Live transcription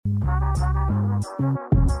All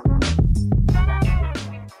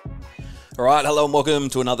right, hello and welcome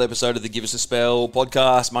to another episode of the Give Us a Spell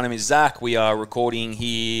podcast. My name is Zach. We are recording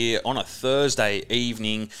here on a Thursday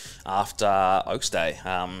evening after Oaks Day.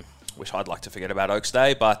 Wish I'd like to forget about Oaks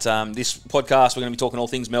Day, but this podcast we're going to be talking all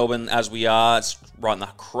things Melbourne as we are. It's right in the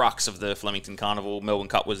crux of the Flemington Carnival. Melbourne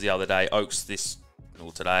Cup was the other day, Oaks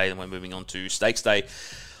today, and we're moving on to Stakes Day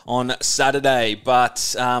on Saturday.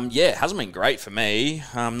 But it hasn't been great for me.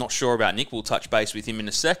 I'm not sure about Nick. We'll touch base with him in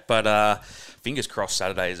a sec, but fingers crossed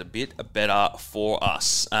Saturday is a bit better for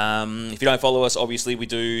us. If you don't follow us, obviously we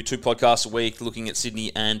do 2 podcasts a week looking at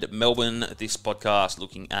Sydney and Melbourne. This podcast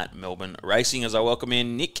looking at Melbourne racing. As I welcome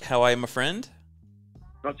in Nick, how are you, my friend?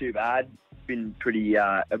 Not too bad. Been pretty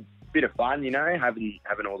a bit of fun, you know, having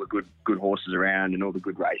all the good horses around and all the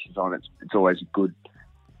good races on. It's always a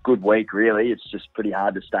good week, really. It's just pretty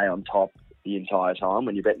hard to stay on top the entire time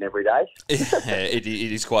when you're betting every day. Yeah, it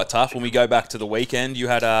is quite tough. When we go back to the weekend, you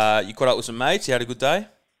caught up with some mates. You had a good day.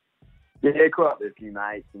 Yeah, caught up with a few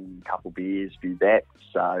mates and a couple beers, a few bets.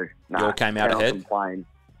 So you all came out ahead.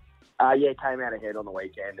 Came out ahead on the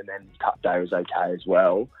weekend, and then Cup Day was okay as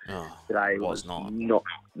well. Today was not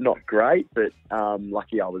great, but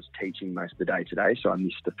lucky I was teaching most of the day today, so I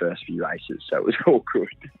missed the first few races, so it was all good.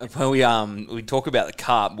 Well, we talk about the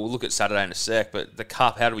Cup. We'll look at Saturday in a sec, but the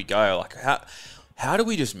Cup, how do we go? Like, how do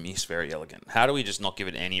we just miss Very Elegant? How do we just not give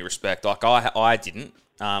it any respect? Like, I didn't.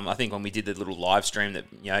 I think when we did the little live stream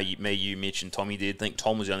that me, you, Mitch, and Tommy did, I think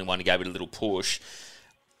Tom was the only one who gave it a little push.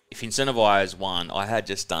 If Incentivise won, I had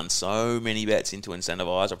just done so many bets into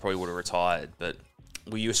Incentivise, I probably would have retired. But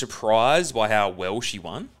were you surprised by how well she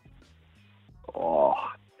won? Oh,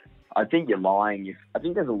 I think you're lying. I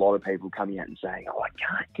think there's a lot of people coming out and saying,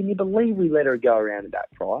 can you believe we let her go around at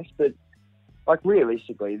that price? But,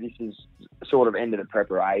 realistically, this is sort of end of the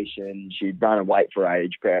preparation. She'd run a weight for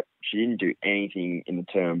age prep. She didn't do anything in the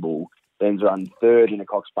Turnbull. Then run third in a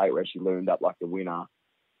Cox Plate where she loomed up like the winner.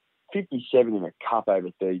 57 in a Cup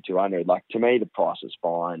over 3,200. To me, the price is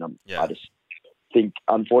fine. I just think,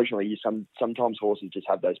 unfortunately, sometimes horses just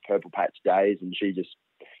have those purple patch days, and she just,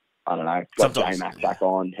 I don't know, got J-Mac back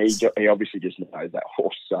on. He obviously just knows that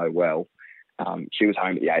horse so well. She was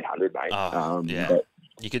home at the 800, mate. But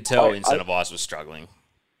you could tell Incentivise was struggling.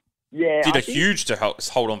 Yeah. Did huge to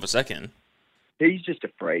hold on for second. He's just a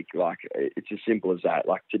freak. It's as simple as that.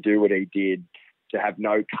 To do what he did, to have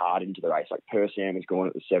no card into the race. Persam was going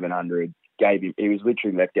at the 700, he was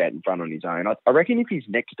literally left out in front on his own. I reckon if he's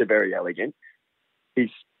next to Very Elegant, he's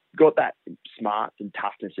got that smarts and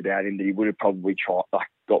toughness about him that he would have probably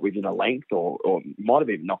got within a length or might have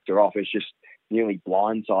even knocked her off. It's just nearly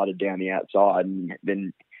blindsided down the outside. And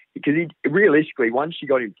then, because realistically, once she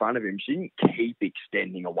got in front of him, she didn't keep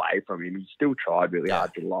extending away from him. He still tried really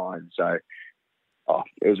hard to line. So,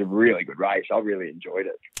 it was a really good race. I really enjoyed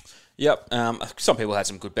it. Yep. Some people had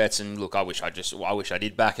some good bets, and look, I wish I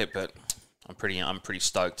did back it, but I'm pretty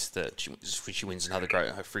stoked that she wins another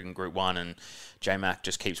frigging Group 1, and J-Mac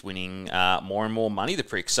just keeps winning more and more money, the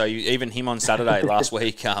prick. So even him on Saturday last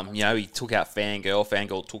week, he took out Fangirl.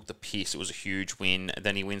 Fangirl took the piss. It was a huge win.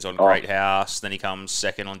 Then he wins on Great House. Then he comes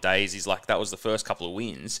second on Daisies. That was the first couple of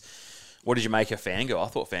wins. What did you make of Fangirl? I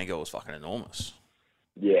thought Fangirl was fucking enormous.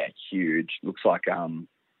 Yeah, huge. Looks like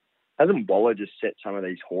hasn't Waller just set some of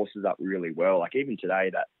these horses up really well? Even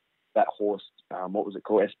today, that horse, what was it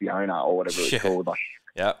called, Espiona or whatever it's called.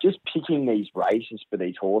 Just picking these races for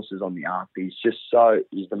these horses on the arc. He's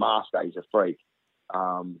the master. He's a freak.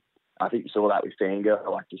 I think you saw that with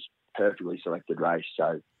Fangirl, just perfectly selected race.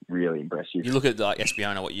 So really impressive. You look at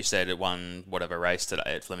Espiona, what you said, it won whatever race today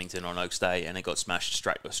at Flemington on Oaks Day, and it got smashed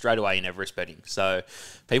straight away in Everest betting. So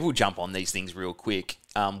people jump on these things real quick.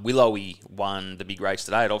 Willowy won the big race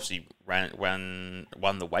today. It obviously won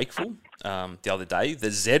the Wakeful the other day.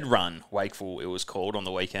 The Z Run Wakeful, it was called on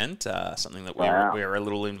the weekend. Something that we were a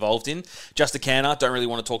little involved in. Just a canner. Don't really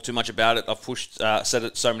want to talk too much about it. I've said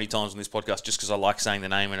it so many times on this podcast just because I like saying the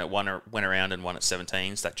name, and it went around and won at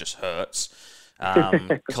 17s. That just hurts.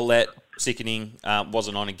 Colette, sickening,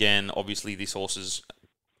 wasn't on again. Obviously, this horse is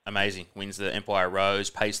amazing. Wins the Empire Rose,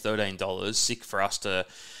 pays $13. Sick for us to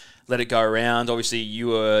let it go around. Obviously, you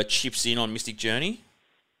were chips in on Mystic Journey.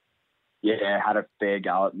 Yeah, had a fair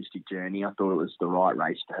go at Mystic Journey. I thought it was the right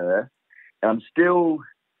race for her. And I'm still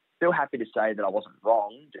happy to say that I wasn't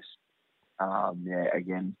wrong. Just,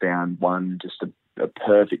 again, found one, just a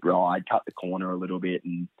perfect ride, cut the corner a little bit,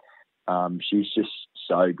 and she's just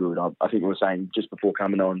so good. I think we were saying just before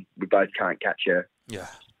coming on, we both can't catch her. Yeah.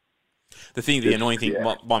 The annoying thing,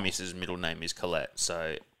 my missus' middle name is Colette,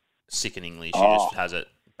 so sickeningly, she just has it,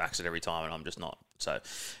 backs it every time, and I'm just not So,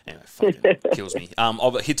 anyway, fucking kills me.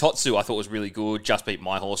 Hitotsu, I thought was really good. Just beat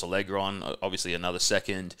my horse, Allegron, obviously another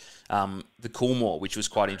second. The Coolmore, which was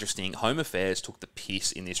quite interesting. Home Affairs took the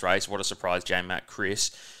piss in this race. What a surprise, J-Mac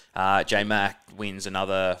Chris. J-Mac wins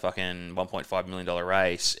another fucking $1.5 million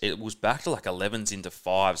race. It was back to like 11s into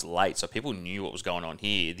 5s late, so people knew what was going on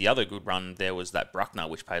here. The other good run there was that Bruckner,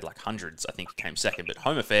 which paid like hundreds. I think it came second, but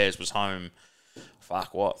Home Affairs was home,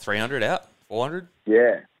 300 out? 400?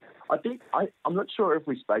 Yeah. I think, I'm not sure if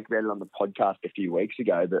we spoke about it on the podcast a few weeks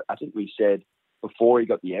ago, but I think we said before he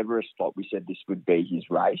got the Everest spot, we said this would be his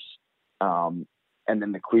race. And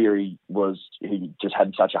then the query was he just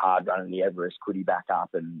had such a hard run in the Everest. Could he back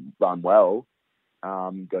up and run well?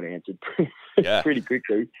 Got answered pretty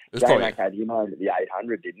quickly. J-Mac had him home at the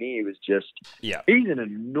 800, didn't he? He was just, he's an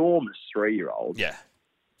enormous 3-year-old. Yeah.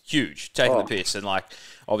 Huge, taking the piss. And like,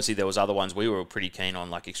 obviously there was other ones we were pretty keen on,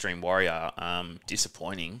 like Extreme Warrior,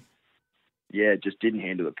 disappointing. Yeah, just didn't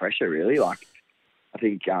handle the pressure really. Like, I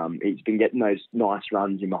think he's been getting those nice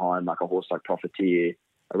runs in behind, like a horse like Profiteer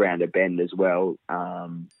around a bend as well.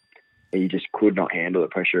 He just could not handle the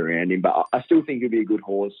pressure around him. But I still think he'll be a good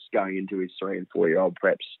horse going into his 3 and 4-year-old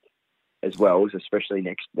preps as well, especially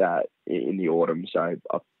next in the autumn. So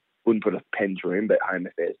I wouldn't put a pen through him, but Home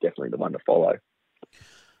Affairs is definitely the one to follow.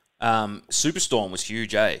 Superstorm was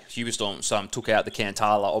huge, eh? Superstorm took out the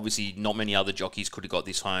Cantala. Obviously, not many other jockeys could have got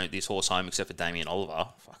this horse home except for Damien Oliver.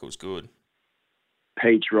 Fuck, it was good.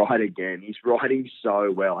 Pete's right again. He's riding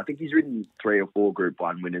so well. I think he's ridden 3 or 4 Group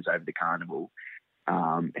 1 winners over the Carnival.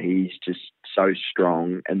 He's just so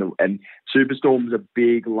strong. And Superstorm's a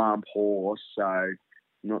big lump horse, so I'm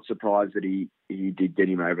not surprised that he did get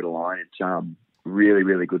him over the line. It's really,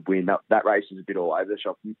 really good win. That race is a bit all over the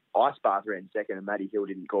shop. Ice Bath ran second and Matty Hill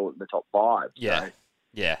didn't call it in the top 5. Yeah, so,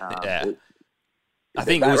 yeah. I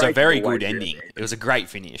think it was a very good ending. It was a great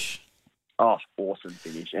finish. Oh, awesome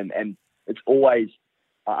finish. And it's always,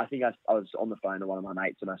 I think I was on the phone to one of my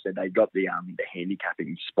mates and I said they got the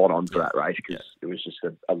handicapping spot on for that race because it was just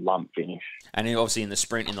a lump finish. And then obviously in the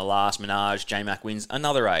sprint in the last Menage, J-Mac wins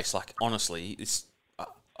another race. Like, honestly,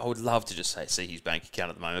 I would love to just see his bank account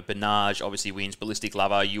at the moment. Benage obviously wins. Ballistic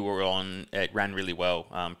Lover, you were on. It ran really well.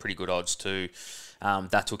 Pretty good odds too.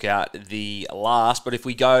 That took out the last. But if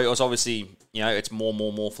we go, it was obviously, it's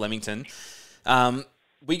more Flemington.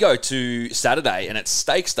 We go to Saturday and it's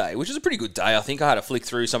Stakes Day, which is a pretty good day. I think I had a flick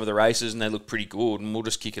through some of the races and they look pretty good. And we'll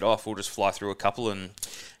just kick it off. We'll just fly through a couple and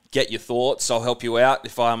get your thoughts. I'll help you out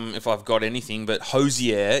if I've got anything. But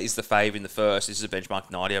Hosier is the fave in the first. This is a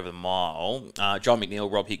benchmark 90 over the mile. John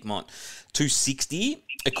McNeil, Rob Hickmott, 260.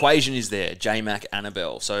 Equation is there. J-Mac,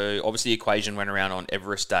 Annabelle. So obviously Equation went around on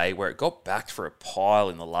Everest Day where it got backed for a pile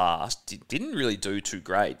in the last. Didn't really do too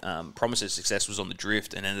great. Promises Success was on the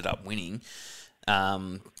drift and ended up winning.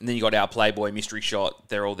 And then you got our Playboy, Mystery Shot.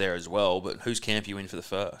 They're all there as well. But whose camp you in for the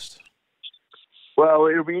first? Well,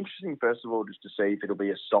 it'll be interesting, first of all, just to see if it'll be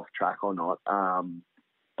a soft track or not.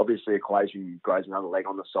 Obviously, Equation grows another leg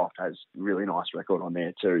on the soft, has really nice record on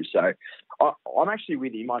there too. So I'm actually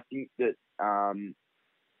with him. I think that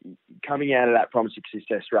coming out of that Promising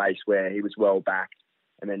Success race where he was well backed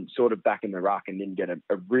and then sort of back in the ruck and didn't get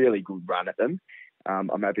a really good run at them,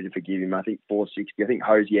 I'm happy to forgive him. I think 460. I think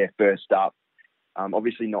Hosier first up.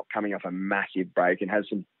 Obviously not coming off a massive break and has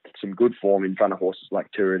some good form in front of horses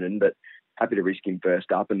like Turin, but happy to risk him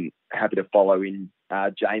first up and happy to follow in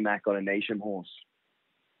J-Mac on a Neesham horse.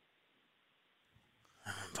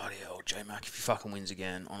 Bloody hell, J-Mac, if he fucking wins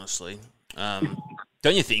again, honestly.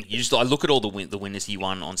 Don't you think? I look at all the winners he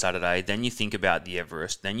won on Saturday, then you think about the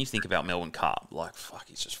Everest, then you think about Melbourne Cup. Like, fuck,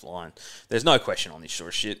 he's just flying. There's no question on this sort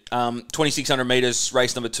of shit. 2,600 metres,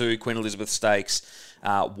 race number 2, Queen Elizabeth Stakes.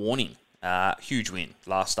 Warning, huge win.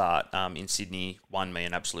 Last start in Sydney, won me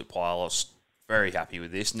an absolute pile. I was very happy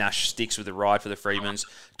with this. Nash sticks with the ride for the Freemans.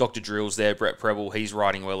 Dr. Drill's there. Brett Preble, he's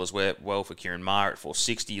riding well as well for Kieran Maher at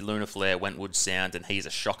 460. Lunar Flare, Wentwood Sound, and he's a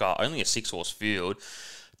shocker. Only a 6-horse field.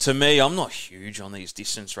 To me, I'm not huge on these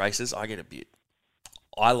distance races.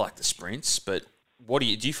 I like the sprints, but do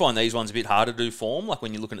you find these ones a bit harder to do form, like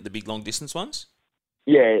when you're looking at the big long distance ones?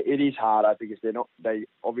 Yeah, it is harder because they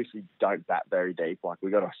obviously don't bat very deep. Like,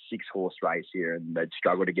 we got a 6-horse race here and they'd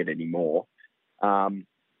struggle to get any more. I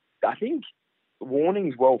think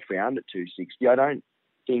Warning's well found at 260. I don't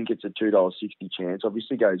think it's a $2.60 chance.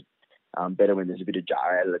 Obviously goes better when there's a bit of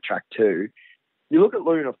jar out of the track too. You look at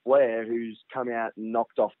Lunar Flare, who's come out and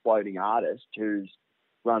knocked off Floating Artist, who's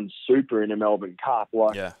run super in a Melbourne Cup.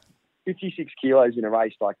 56 kilos in a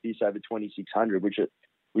race like this over 2,600, which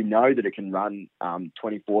we know that it can run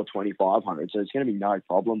 24, 2,500. So it's going to be no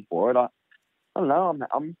problem for it. I don't know.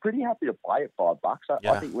 I'm pretty happy to play at $5.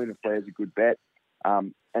 I think Lunar Flare's a good bet.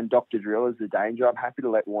 And Dr. Drill is the danger. I'm happy to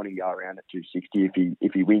let Warning go around at 260.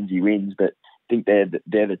 If he wins, he wins. But I think they're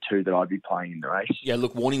the two that I'd be playing in the race. Yeah,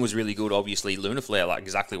 look, Warning was really good. Obviously, Lunar Flare, like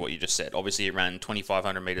exactly what you just said. Obviously, it ran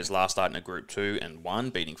 2,500 metres last start in a Group 2 and won,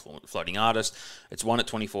 beating Floating Artist. It's won at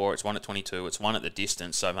 24, it's won at 22, it's won at the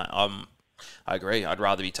distance. So, mate, I agree. I'd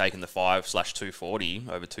rather be taking the 5/240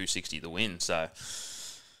 over 260 to win. So,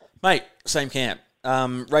 mate, same camp.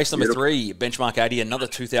 Race number 3, Benchmark 80, another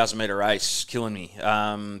 2,000 metre race, killing me.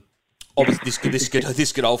 Obviously,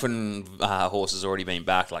 this Godolphin horse has already been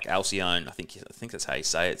backed, like Alcyone. I think that's how you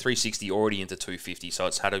say it. 360 already into 250, so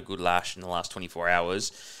it's had a good lash in the last 24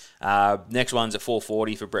 hours. Next one's at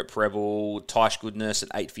 440 for Brett Preble. Tyche Goodness at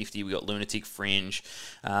 850. We got Lunatic Fringe.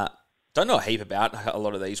 Don't know a heap about a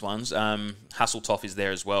lot of these ones. Hasseltoff is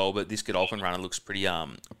there as well, but this Godolphin runner looks pretty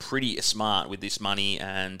smart with this money,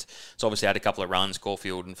 and it's obviously had a couple of runs,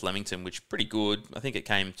 Caulfield and Flemington, which pretty good. I think it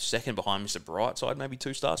came second behind Mr. Brightside, maybe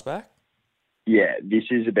 2 starts back. Yeah, this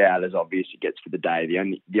is about as obvious it gets for the day.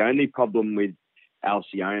 The only problem with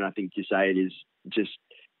Alcyone, I think you say it, is just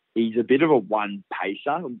he's a bit of a one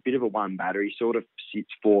pacer, a bit of a one battery, sort of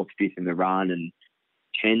sits 4th, 5th in the run and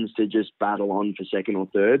tends to just battle on for 2nd or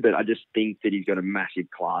 3rd. But I just think that he's got a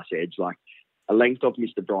massive class edge, like a length off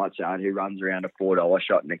Mr. Brightside, who runs around a $4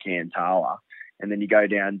 shot in a Cantala. And then you go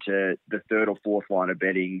down to the 3rd or 4th line of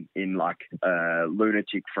betting in like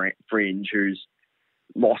Lunatic Fringe, who's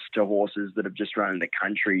lost to horses that have just run in the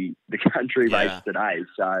country race today.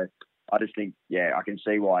 So I just think, I can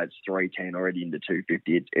see why it's 310 already into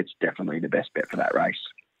 250. It's definitely the best bet for that race.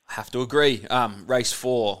 Have to agree. Race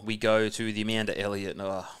 4, we go to the Amanda Elliott,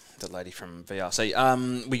 the lady from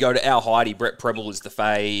VRC. We go to Our Heidi. Brett Preble is the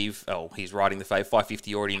fave. Oh, he's riding the fave.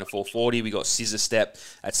 550 already into 440. We got Scissor Step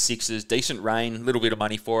at 6s. Decent Rain. A little bit of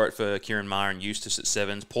money for it for Kieran Maher and Eustace at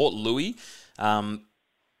 7s. Port Louis.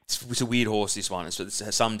 It's a weird horse, this one.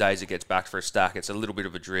 Some days it gets backed for a stack. It's a little bit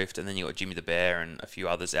of a drift. And then you got Jimmy the Bear and a few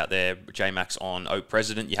others out there. J-Max on Oak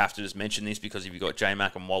President. You have to just mention this because if you've got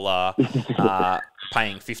J-Mac and Waller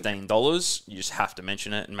paying $15, you just have to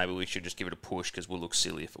mention it. And maybe we should just give it a push because we'll look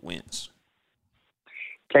silly if it wins.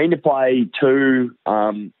 Keen to play 2,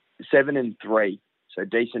 7 and 3. So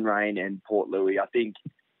Decent Rain and Port Louis. I think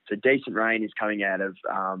so. Decent Rain is coming out of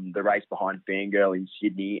the race behind Fangirl in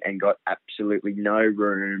Sydney and got absolutely no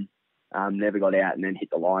room. Never got out and then hit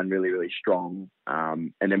the line really, really strong.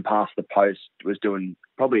 And then past the post was doing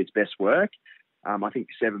probably its best work. I think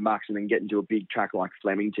 $7 and then getting to a big track like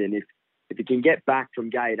Flemington. If it can get back from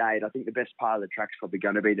gate 8, I think the best part of the track's probably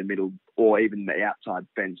going to be the middle or even the outside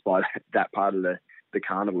fence by that part of the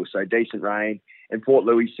carnival. So Decent Rain. And Port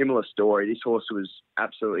Louis, similar story. This horse was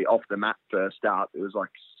absolutely off the map first start. It was like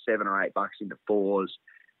 $7 or $8 into 4s.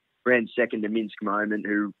 Ran second to Minsk Moment,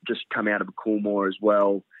 who just come out of a Coolmore as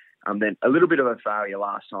well. Then a little bit of a failure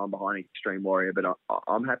last time behind Extreme Warrior, but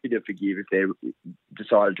I'm happy to forgive if they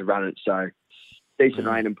decided to run it. So Decent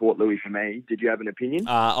Rain and Port Louis for me. Did you have an opinion?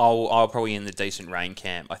 I'll probably in the Decent Rain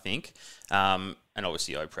camp, I think. And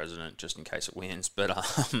obviously President, just in case it wins. But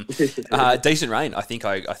Decent Rain, I think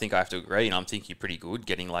I have to agree, and I'm thinking pretty good,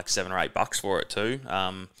 getting like $7 or $8 for it too.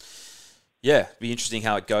 Yeah, it'd be interesting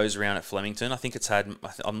how it goes around at Flemington. I think it's had.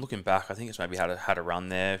 I'm looking back. I think it's maybe had a run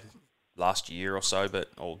there last year or so,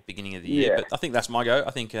 or beginning of the year. But I think that's my go.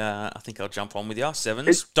 I think I'll jump on with you.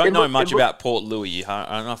 7s. Don't know much about Port Louis.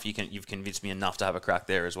 I don't know if you've convinced me enough to have a crack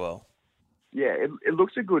there as well. Yeah, it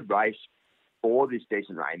looks a good race for this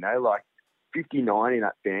Decent Rain though. Like 59 in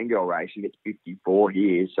that Fangirl race, and gets 54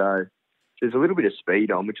 here. So there's a little bit of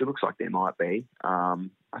speed on, which it looks like there might be.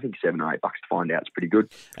 I think $7 or $8 to find out is pretty good.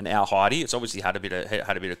 And Our Heidi, it's obviously had a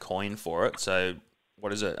bit of coin for it. So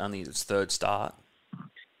what is it? Only its 3rd start.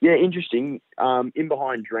 Yeah, interesting. In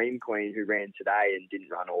behind Dream Queen, who ran today and didn't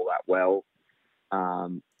run all that well.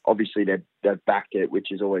 Obviously, they've backed it,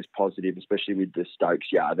 which is always positive, especially with the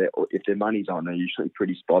Stokes yard. If their money's on, they're usually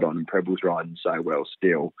pretty spot on, and Preble's riding so well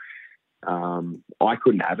still. I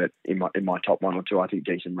couldn't have it in my top 1 or 2. I think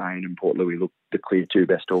Decent Rain and Port Louis look the clear 2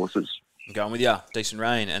 best horses. I'm going with you, Decent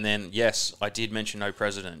Rain. And then, yes, I did mention No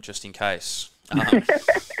President, just in case.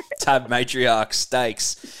 Tab Matriarch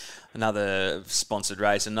Stakes, another sponsored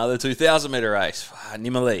race, another 2,000-metre race.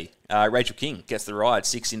 Nimali. Rachel King gets the ride,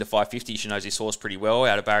 6 into 550. She knows this horse pretty well,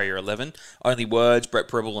 out of barrier 11. Only Words, Brett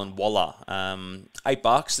Preble and Waller.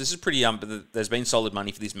 $8. This is pretty... there's been solid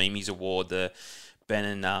money for this Mimi's Award. The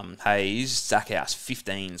Ben and Hayes, Zackhouse,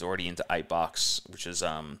 15s already into $8, which is...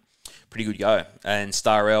 pretty good go. And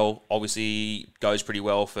Starrell obviously goes pretty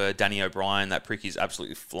well for Danny O'Brien. That prick is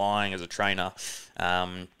absolutely flying as a trainer.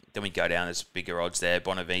 Then we go down, there's bigger odds there.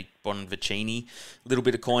 Bonavicini, a little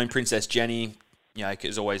bit of coin. Princess Jenny,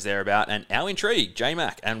 is always thereabout. And our intrigue,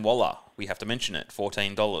 J-Mac and Waller, we have to mention it,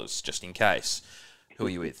 $14 just in case. Who are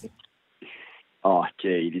you with? Oh,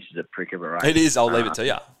 gee, this is a prick of a race. It is. I'll leave it to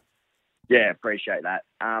you. Yeah, appreciate that.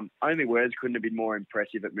 Only words couldn't have been more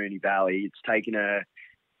impressive at Moonee Valley. It's taken a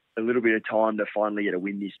little bit of time to finally get a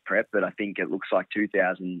win this prep, but I think it looks like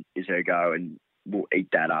 2000 is her go, and we'll eat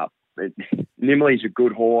that up. Nimley's a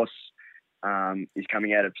good horse. He's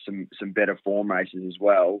coming out of some better form races as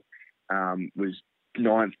well. Was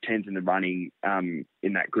 9th, 10th in the running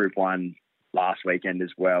in that Group 1 last weekend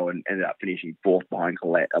as well, and ended up finishing 4th behind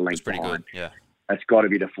Colette, a length pretty behind. good, yeah. That's got to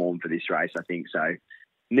be the form for this race, I think so.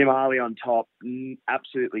 Nimali on top,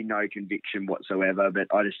 absolutely no conviction whatsoever, but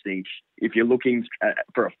I just think if you're looking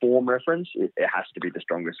for a form reference, it has to be the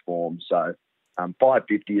strongest form. So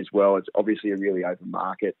 550 as well. It's obviously a really open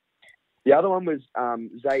market. The other one was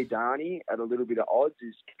Zaydani at a little bit of odds,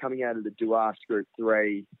 is coming out of the Duas Group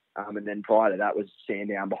 3, and then prior to that was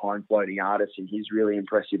Sandown behind Floating Artist and his really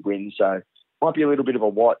impressive win. So might be a little bit of a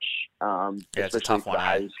watch. It's a tough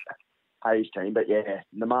one, Hayes team, but yeah,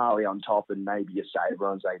 Nimali on top and maybe a saver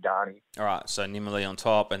on Zaydani. All right, so Nimali on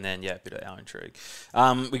top, and then, a bit of our intrigue.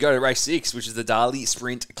 We go to race 6, which is the Darley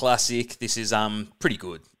Sprint Classic. This is pretty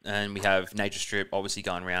good. And we have Nature Strip obviously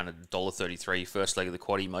going around at $1.33, first leg of the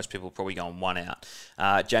quaddie. Most people probably going one out.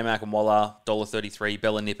 J-Mac and Waller, $1.33.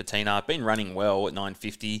 Bella Nipotina, been running well at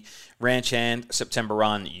 $9.50. Ranch Hand, September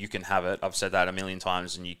Run, you can have it. I've said that a million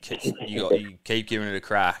times, and you keep giving it a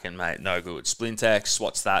crack, and mate, no good. Splintex,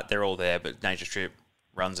 what's that? They're all there, but Nature Strip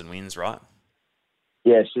runs and wins, right?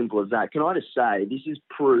 Yeah, simple as that. Can I just say, this is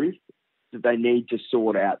proof that they need to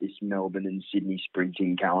sort out this Melbourne and Sydney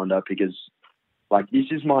sprinting calendar, because this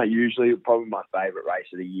is probably my favourite race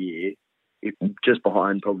of the year, just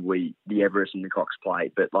behind probably the Everest and the Cox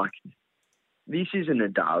Plate. But this isn't a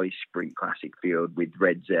Darley Sprint Classic field with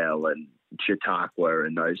Red Zell and Chautauqua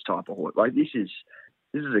and those type of horses.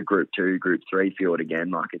 This is a Group 2, Group 3 field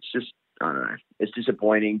again. It's just, I don't know. It's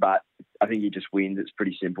disappointing, but I think he just wins. It's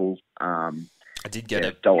pretty simple. I did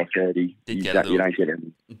get $1.30. You don't get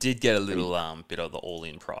it. Did get a little bit of the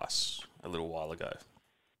all-in price a little while ago,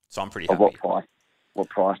 so I'm pretty happy. What price? What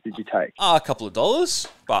price did you take? A couple of dollars,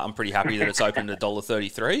 but I'm pretty happy that it's opened at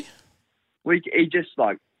 $1.33. He just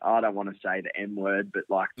I don't want to say the M word, but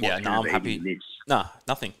I'm happy. No,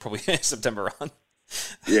 nothing. Probably September Run.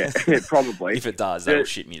 Yeah, probably. If it does, that'll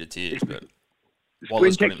shit me to tears. But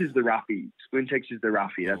Splintex is the roughie. Splintex is the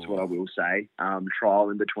roughie. That's what I will say. Trial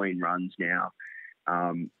in between runs now.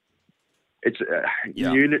 It's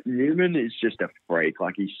Newman is just a freak.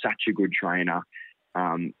 He's such a good trainer.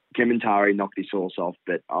 Kementari knocked his horse off,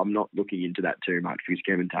 but I'm not looking into that too much because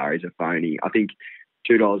Kementari's a phony. I think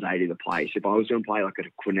 $2.80 the place. If I was going to play a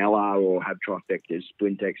Quinella or have trifectas,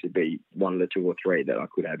 Splintex would be one of the 2 or 3 that I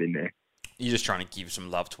could have in there. You're just trying to give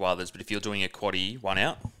some love to others, but if you're doing a quaddie, one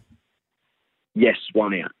out? Yes,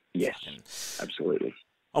 one out. Yes, absolutely.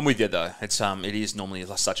 I'm with you though. It is normally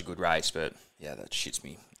such a good race, but yeah, that shits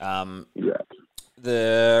me.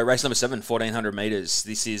 The race number 7, 1,400 metres.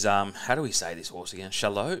 This is, how do we say this horse again?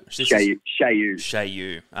 Shalot?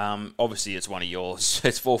 Shayu. Obviously, it's one of yours.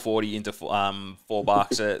 It's 440 into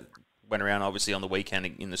 $4. It went around, obviously, on the weekend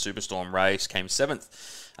in the Superstorm race. Came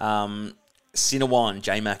 7th. Cinnawon,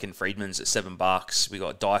 J-Mac and Friedman's at $7. We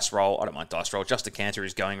got Dice Roll. I don't mind Dice Roll. Just a Canter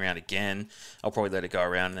is going around again. I'll probably let it go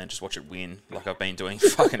around and then just watch it win like I've been doing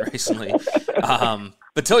fucking recently.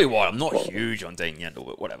 But tell you what, I'm not huge on Dean Yendall,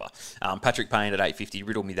 but whatever. Patrick Payne at $8.50.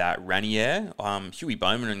 Riddle me that. Ranier. Huey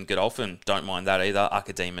Bowman and Godolphin. Don't mind that either.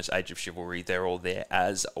 Academus, Age of Chivalry. They're all there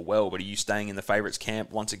as well. But are you staying in the favourites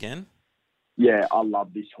camp once again? Yeah, I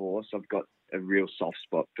love this horse. I've got a real soft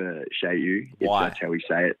spot for Shayu. Why? That's how we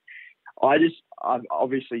say it. I'm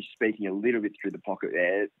obviously speaking a little bit through the pocket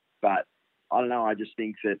there, but I don't know. I just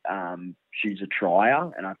think that she's a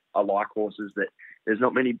trier, and I like horses that there's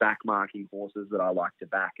not many back-marking horses that I like to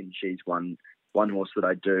back, and she's one horse that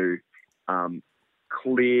I do.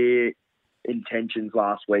 Clear intentions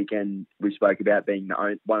last weekend. We spoke about being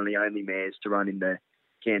one of the only mares to run in the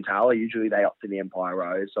Cantala. Usually they opt for the Empire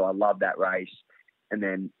Rose, so I love that race. And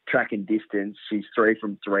then track and distance, she's 3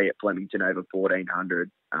 from 3 at Flemington over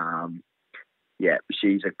 1,400.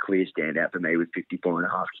 She's a clear standout for me with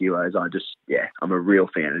 54.5 kilos. I'm a real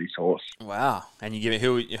fan of this horse. Wow! And you give it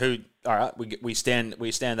who? All right, we stand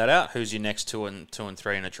that out. Who's your next 2 and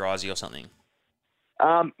 3 in a Trizy or something?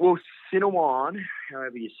 Well, Cinnawon,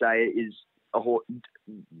 however you say it, is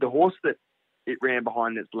the horse that it ran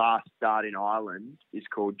behind its last start in Ireland is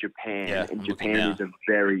called Japan, and Japan is a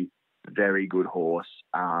very, very good horse,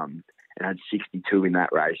 and had 62 in that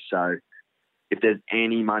race. So if there's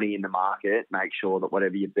any money in the market, make sure that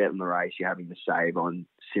whatever you bet on the race, you're having to save on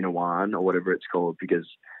Sinawan or whatever it's called, because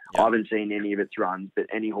I haven't seen any of its runs, but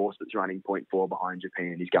any horse that's running .4 behind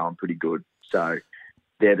Japan is going pretty good. So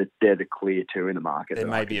they're the clear two in the market. There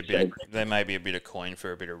may be a bit of coin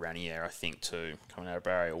for a bit of Ranier, I think, too, coming out of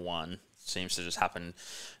barrier 1. Seems to just happen,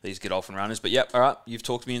 these Godolphin runners. But, yep, all right, you've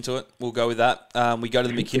talked me into it. We'll go with that. We go to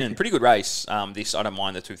the McKinnon. Pretty good race. This, I don't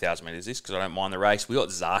mind the 2,000 metres, because I don't mind the race. We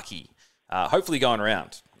got Zaki, hopefully going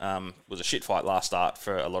around. Was a shit fight last start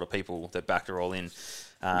for a lot of people that backed her all in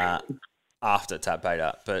after Tab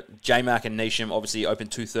Beta. But J-Mac and Nisham obviously open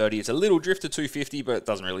 230. It's a little drift to 250, but it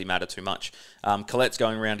doesn't really matter too much. Colette's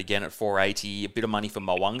going around again at 480. A bit of money for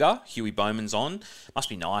Mo'unga. Huey Bowman's on. Must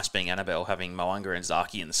be nice being Annabelle, having Mo'unga and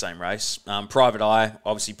Zaki in the same race. Private Eye,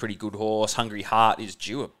 obviously pretty good horse. Hungry Heart is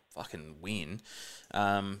due a fucking win.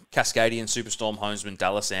 Cascadian, Superstorm, Homesman,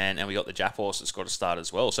 Dallasan, and we got the Jap horse that's got to start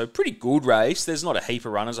as well. So pretty good race. There's not a heap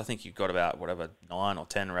of runners. I think you've got about, 9 or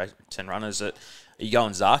 10 runners. Are you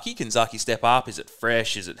going Zaki? Can Zaki step up? Is it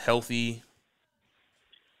fresh? Is it healthy?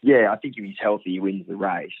 Yeah, I think if he's healthy, he wins the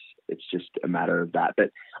race. It's just a matter of that.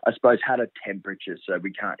 But I suppose had a temperature, so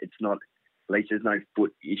we can't, it's not, at least there's no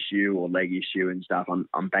foot issue or leg issue and stuff.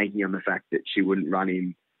 I'm banking on the fact that she wouldn't run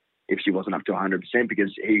him if she wasn't up to 100%,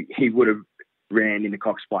 because he would have ran in the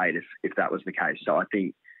Cox Plate if that was the case. So I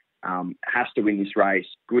think has to win this race,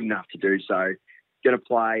 good enough to do so. Going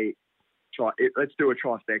to let's do a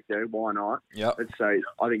trifecta. Why not? Yep. So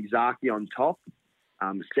I think Zaki on top.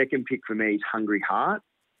 The second pick for me is Hungry Heart.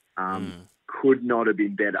 Could not have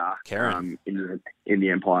been better. In the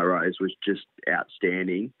Empire Rose was just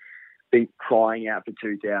outstanding. I think crying out for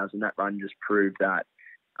 2,000. That run just proved that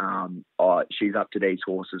she's up to these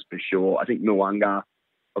horses for sure. I think Mo'unga,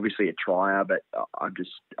 obviously a trier, but I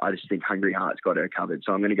just think Hungry Heart's got her covered.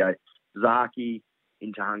 So I'm going to go Zaki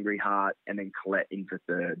into Hungry Heart and then Colette in for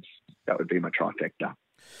thirds. That would be my trifecta.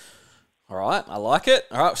 All right, I like it.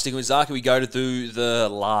 All right, sticking with Zaki, we go to do the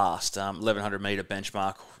last 1,100 metre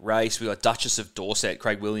benchmark race. We got Duchess of Dorset,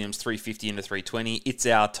 Craig Williams, 350 into 320. It's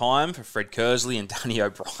our time for Fred Kersley and Danny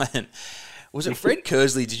O'Brien. Was it Fred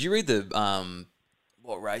Kersley? Did you read the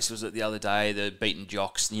what race was it the other day? The beaten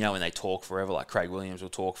jocks, you know, when they talk forever, like Craig Williams will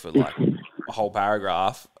talk for like a whole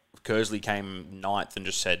paragraph. Kersley came 9th and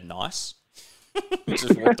just said nice.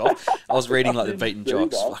 Just walked off. I was reading like the beaten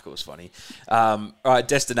jocks. Fuck, it was funny. All right,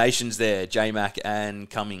 destinations there, J-Mac and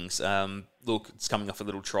Cummings. Look, it's coming off a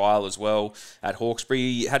little trial as well at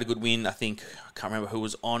Hawkesbury. Had a good win, I think. I can't remember who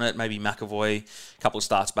was on it. Maybe McAvoy, a couple of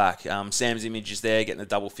starts back. Sam's Image is there, getting the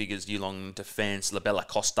double figures. Yulong Defence, La Bella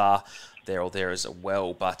Costa, they're all there as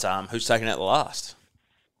well. But who's taking out the last?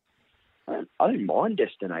 I don't mind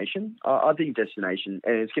Destination. I think Destination,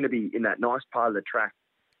 and it's going to be in that nice part of the track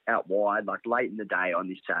out wide, like late in the day on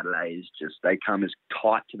this Saturday, is just they come as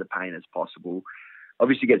tight to the paint as possible.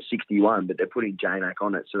 Obviously get 61, but they're putting J-Mac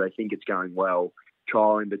on it, so they think it's going well.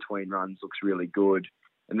 Trial in between runs looks really good.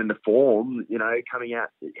 And then the form, you know, coming out,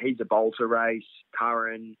 he's a bolter race,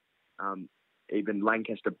 Curran, even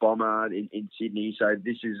Lancaster Bomber in Sydney. So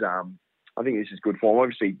this is, I think this is good form.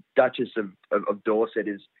 Obviously, Duchess of Dorset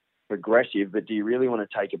is progressive, but do you really want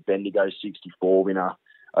to take a Bendigo 64 winner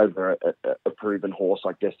over a proven horse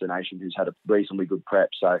like Destination, who's had a reasonably good prep?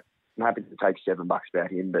 So I'm happy to take $7 about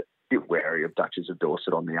him, but a bit wary of Duchess of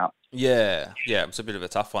Dorset on the up. Yeah, it's a bit of a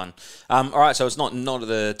tough one. All right, so it's not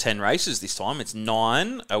the 10 races this time, it's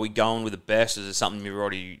 9. Are we going with the best? Is it something you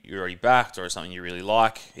already backed, or is it something you really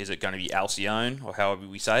like? Is it going to be Alcyone, or however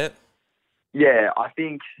we say it? Yeah, I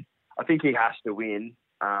think he has to win.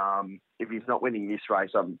 If he's not winning this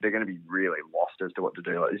race, they're going to be really lost as to what to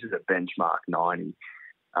do. Like, this is a benchmark 90.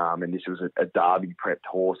 And this was a Derby prepped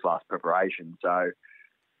horse last preparation, so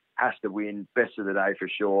has to win. Best of the day for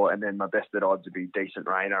sure. And then my best at odds would be Decent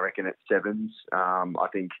Rain, I reckon, at 7s. I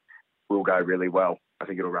think will go really well. I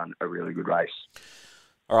think it'll run a really good race.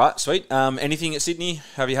 All right, sweet. Anything at Sydney?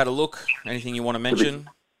 Have you had a look? Anything you want to mention?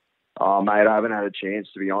 Oh, mate, I haven't had a chance,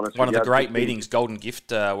 to be honest. One of the great meetings, Golden Gift,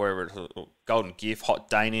 Golden Gift, Hot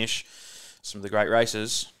Danish, some of the great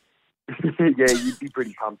races. Yeah, you'd be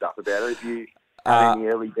pretty pumped up about it if you had any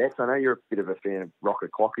early bets. I know you're a bit of a fan of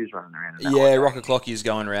Rocket Clock who's running around. Yeah, Rocket Clock is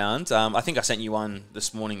going around. I think I sent you one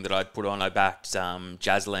this morning that I'd put on. I backed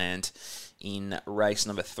Jazzland in race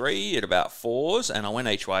number 3 at about 4s, and I went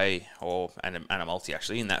each way, and a multi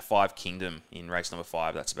actually, in that 5 Kingdom in race number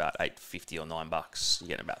 5. That's about $8.50 or $9. You're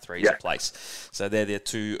getting about 3s a place. So they're the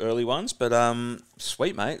 2 early ones. But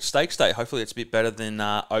sweet, mate. Stakes Day. Hopefully it's a bit better than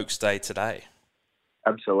Oaks Day today.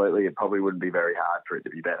 Absolutely. It probably wouldn't be very hard for it to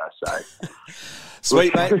be better. So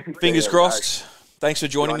sweet, mate. Fingers crossed. Thanks for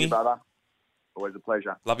joining me. Brother. Always a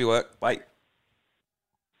pleasure. Love your work. Bye.